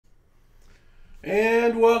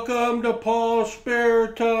And welcome to Paul's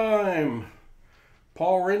Spare Time.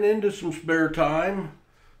 Paul ran into some spare time,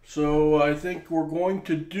 so I think we're going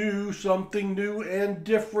to do something new and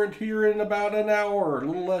different here in about an hour, a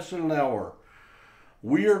little less than an hour.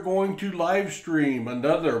 We are going to live stream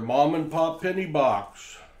another mom and pop penny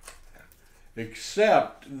box.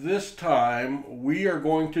 Except this time we are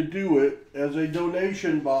going to do it as a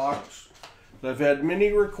donation box. I've had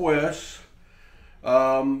many requests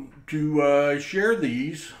to share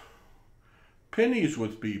these pennies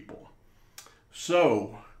with people.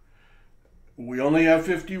 So we only have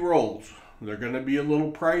 50 rolls. They're going to be a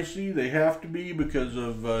little pricey. They have to be because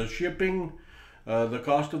of shipping, the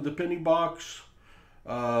cost of the penny box,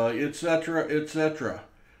 etc., etc.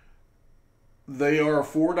 They are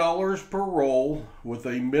 $4 per roll with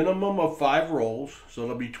a minimum of 5 rolls. So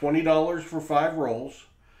it'll be $20 for 5 rolls.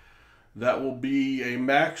 That will be a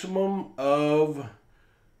maximum of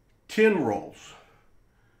 10 rolls.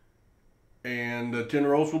 And 10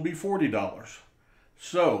 rolls will be $40.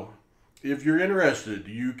 So if you're interested,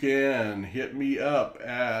 you can hit me up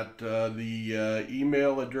at the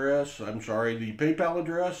email address, the PayPal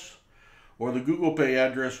address, or the Google Pay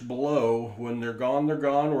address below. When they're gone, they're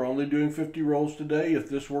gone. We're only doing 50 rolls today. If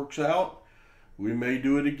this works out, we may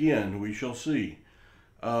do it again. We shall see.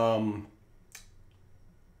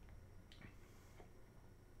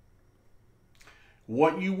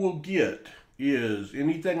 What you will get is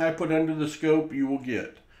anything I put under the scope, you will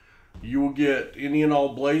get. You will get any and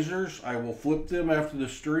all blazers. I will flip them after the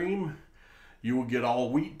stream. You will get all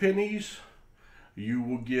wheat pennies. You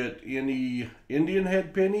will get any Indian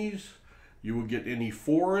head pennies. You will get any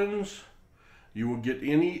foreigns. You will get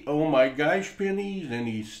any oh my gosh pennies,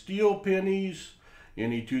 any steel pennies,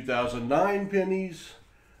 any 2009 pennies.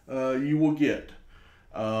 You will get.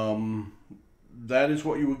 That is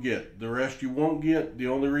what you will get. The rest you won't get. The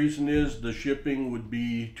only reason is the shipping would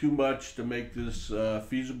be too much to make this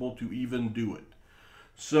feasible to even do it.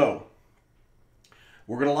 So,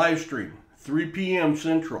 we're going to live stream 3 p.m.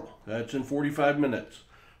 Central. That's in 45 minutes.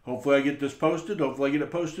 Hopefully I get this posted. Hopefully I get it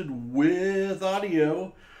posted with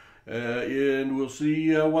audio. And we'll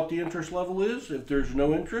see what the interest level is. If there's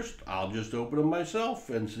no interest, I'll just open them myself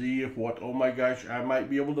and see if what, oh my gosh, I might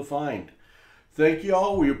be able to find. Thank you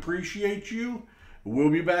all. We appreciate you.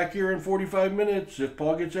 We'll be back here in 45 minutes if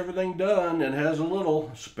Paul gets everything done and has a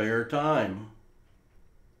little spare time.